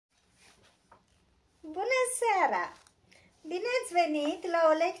Bună seara! Bine ați venit la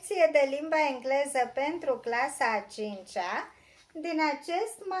o lecție de limba engleză pentru clasa a 5-a din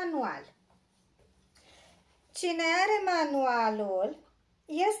acest manual. Cine are manualul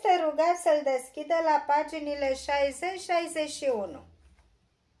este rugat să-l deschidă la paginile 60-61.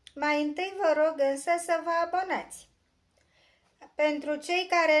 Mai întâi vă rog însă să vă abonați. Pentru cei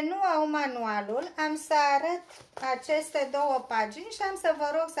care nu au manualul, am să arăt aceste două pagini și am să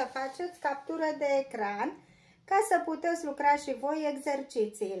vă rog să faceți captură de ecran ca să puteți lucra și voi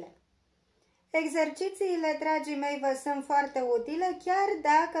exercițiile. Exercițiile, dragii mei, vă sunt foarte utile, chiar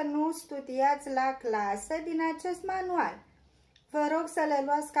dacă nu studiați la clasă din acest manual. Vă rog să le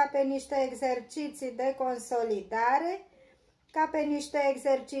luați ca pe niște exerciții de consolidare, ca pe niște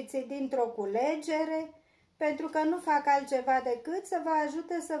exerciții dintr-o culegere, pentru că nu fac altceva decât să vă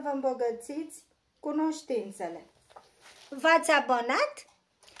ajute să vă îmbogățiți cunoștințele. V-ați abonat?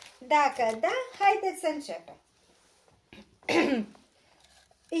 Dacă da, haideți să începem.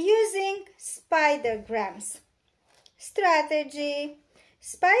 Using spidergrams. Strategy.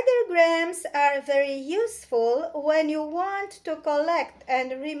 Spidergrams are very useful when you want to collect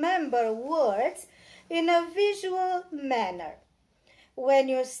and remember words in a visual manner. When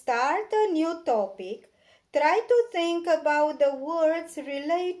you start a new topic, try to think about the words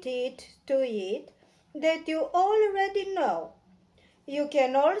related to it that you already know. You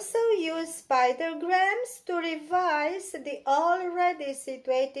can also use spidergrams to revise the already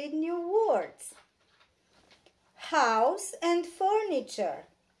situated new words. House and furniture.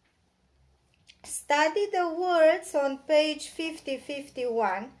 Study the words on page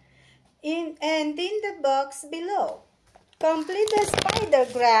 50-51 and in the box below. Complete the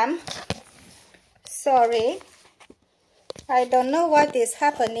spidergram. Sorry, I don't know what is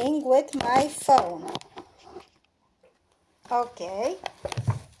happening with my phone. Okay,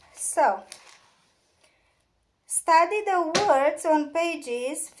 so study the words on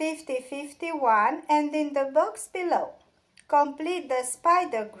pages 50-51 and in the box below. Complete the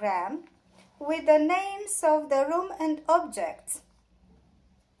spidergram with the names of the room and objects.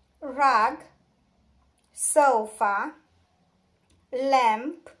 Rug, sofa,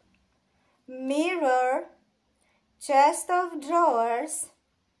 lamp, mirror, chest of drawers,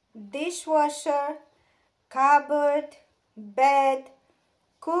 dishwasher, cupboard, bed,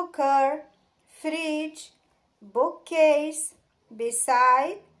 cooker, fridge, bookcase,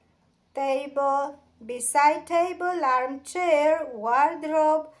 beside table, armchair,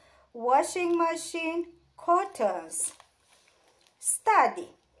 wardrobe, washing machine, curtains. Study.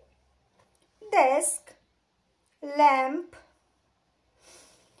 Desk, lamp,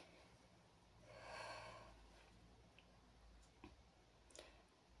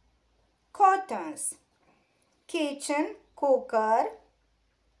 curtains, kitchen, cooker,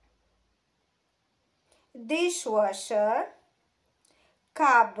 dishwasher,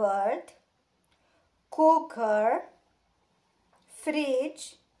 cupboard, cooker,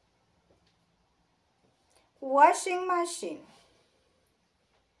 fridge, washing machine.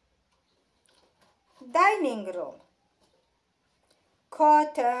 Dining room,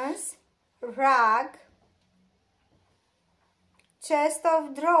 curtains, rug, chest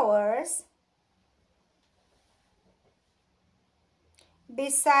of drawers,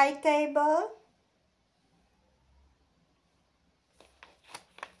 beside table,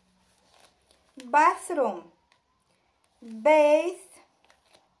 bathroom, bath,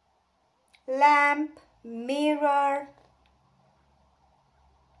 lamp, mirror,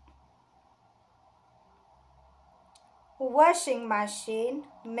 washing machine,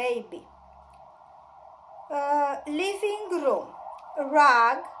 maybe. Living room,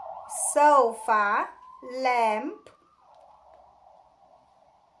 rug, sofa, lamp,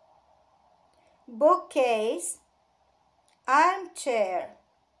 bookcase, armchair.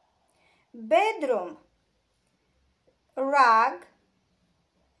 Bedroom, rug,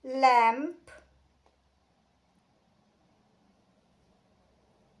 lamp,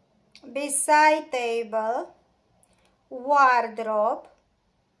 beside table, wardrobe,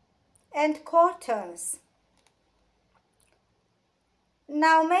 and curtains.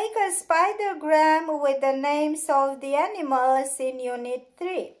 Now make a spidergram with the names of the animals in Unit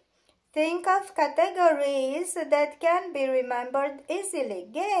 3. Think of categories that can be remembered easily.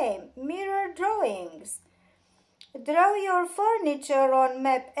 Game, mirror drawings. Draw your furniture on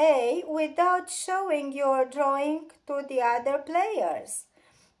map A without showing your drawing to the other players.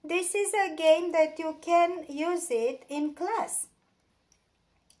 This is a game that you can use it in class.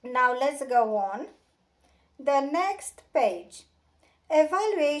 Now let's go on. The next page.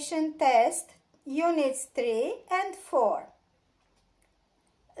 Evaluation test, Units 3 and 4.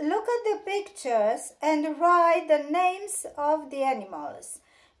 Look at at the pictures and write the names of the animals.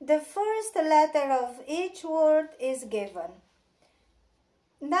 The first letter of each word is given.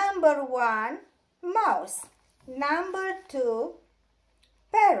 Number 1, mouse. Number 2,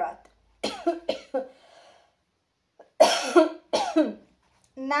 parrot.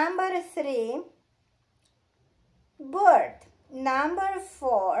 Number 3, bird. Number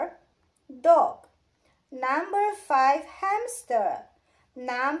 4, dog. Number 5, hamster.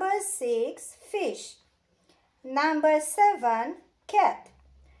 Number 6, fish. Number 7, cat.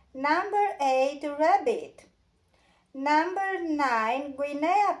 Number 8, rabbit. Number 9,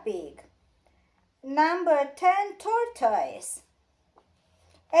 guinea pig. Number 10, tortoise.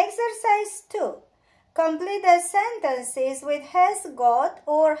 Exercise 2. Complete the sentences with has got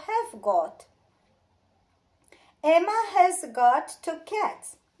or have got. Emma has got 2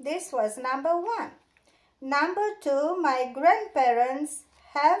 cats. This was number 1. Number 2, my grandparents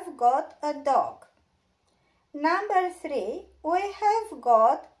have got a dog. Number 3, we have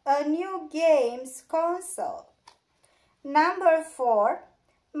got a new games console. Number 4,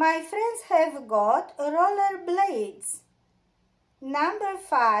 my friends have got roller blades. Number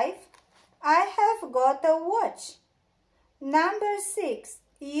 5, I have got a watch. Number 6,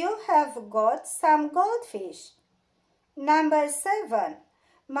 you have got some goldfish. Number 7,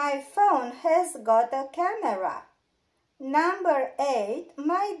 my phone has got a camera. Number 8,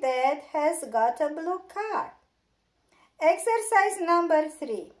 my dad has got a blue car. Exercise number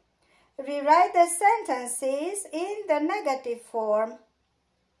 3. Rewrite the sentences in the negative form.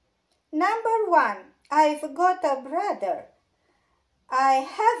 Number 1, I've got a brother. I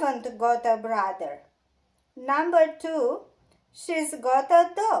haven't got a brother. Number 2, she's got a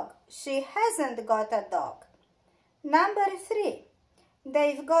dog. She hasn't got a dog. Number 3,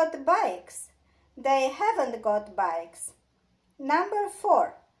 they've got bikes. They haven't got bikes. Number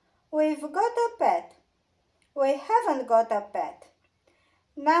 4, we've got a pet. We haven't got a pet.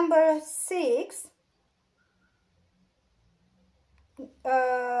 Number 6,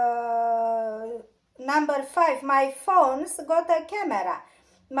 number 5, my phone's got a camera.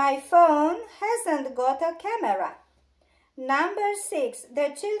 My phone hasn't got a camera. Number 6,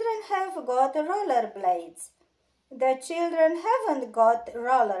 the children have got rollerblades. The children haven't got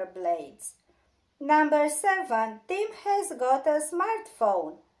rollerblades. Number 7, Tim has got a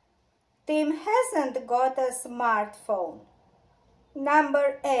smartphone. Tim hasn't got a smartphone.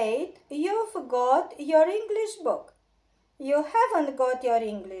 Number 8, you've got your English book. You haven't got your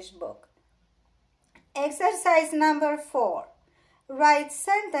English book. Exercise number 4. Write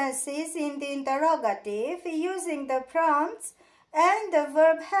sentences in the interrogative using the prompts and the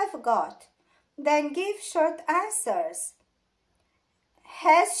verb have got. Then give short answers.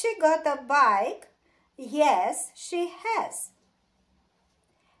 Has she got a bike? Yes, she has.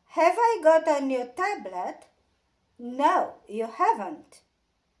 Have I got a new tablet? No, you haven't.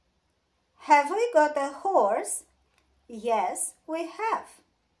 Have we got a horse? Yes, we have.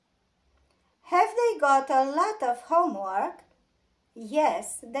 Have they got a lot of homework?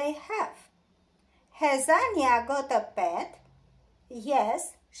 Yes, they have. Has Anya got a pet?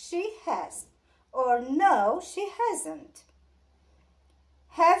 Yes, she has. Or no, she hasn't.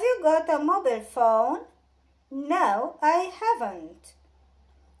 Have you got a mobile phone? No, I haven't.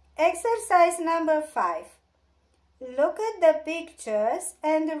 Exercise number 5. Look at the pictures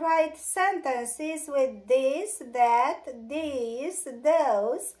and write sentences with this, that, these,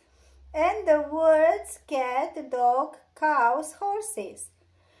 those, and the words cat, dog, cows, horses.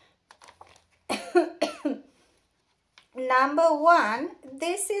 Number 1,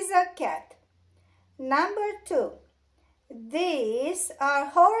 this is a cat. Number 2, these are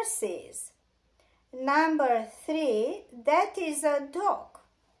horses. Number 3, that is a dog.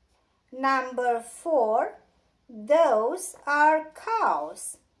 Number 4, those are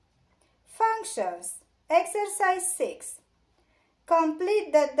cows. Functions. Exercise 6.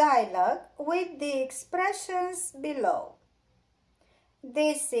 Complete the dialogue with the expressions below.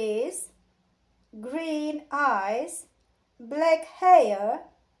 This is green eyes, black hair,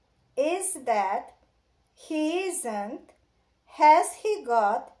 is that, he isn't, has he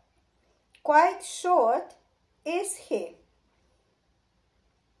got, quite short, is he.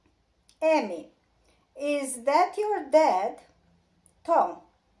 Amy, is that your dad? Tom,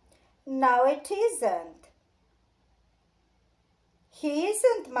 no it isn't. He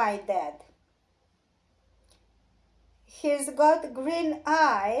isn't my dad. He's got green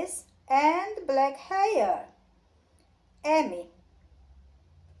eyes and black hair. Amy,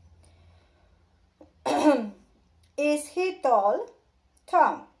 is he tall?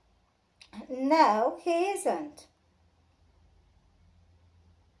 Tom, no, he isn't.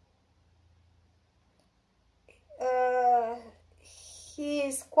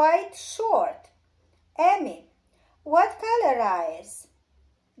 He's quite short. Amy, what color eyes?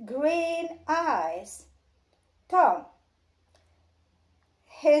 Green eyes. Tom,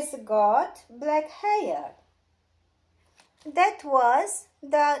 he's got black hair. That was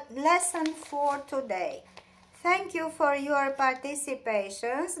the lesson for today. Thank you for your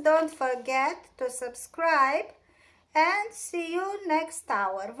participations. Don't forget to subscribe and see you next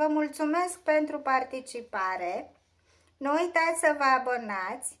hour. Vă mulțumesc pentru participare. Nu uitați să vă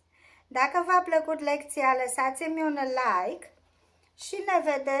abonați. Dacă v-a plăcut lecția, lăsați-mi un like și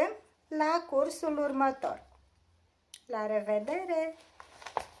ne vedem la cursul următor. La revedere!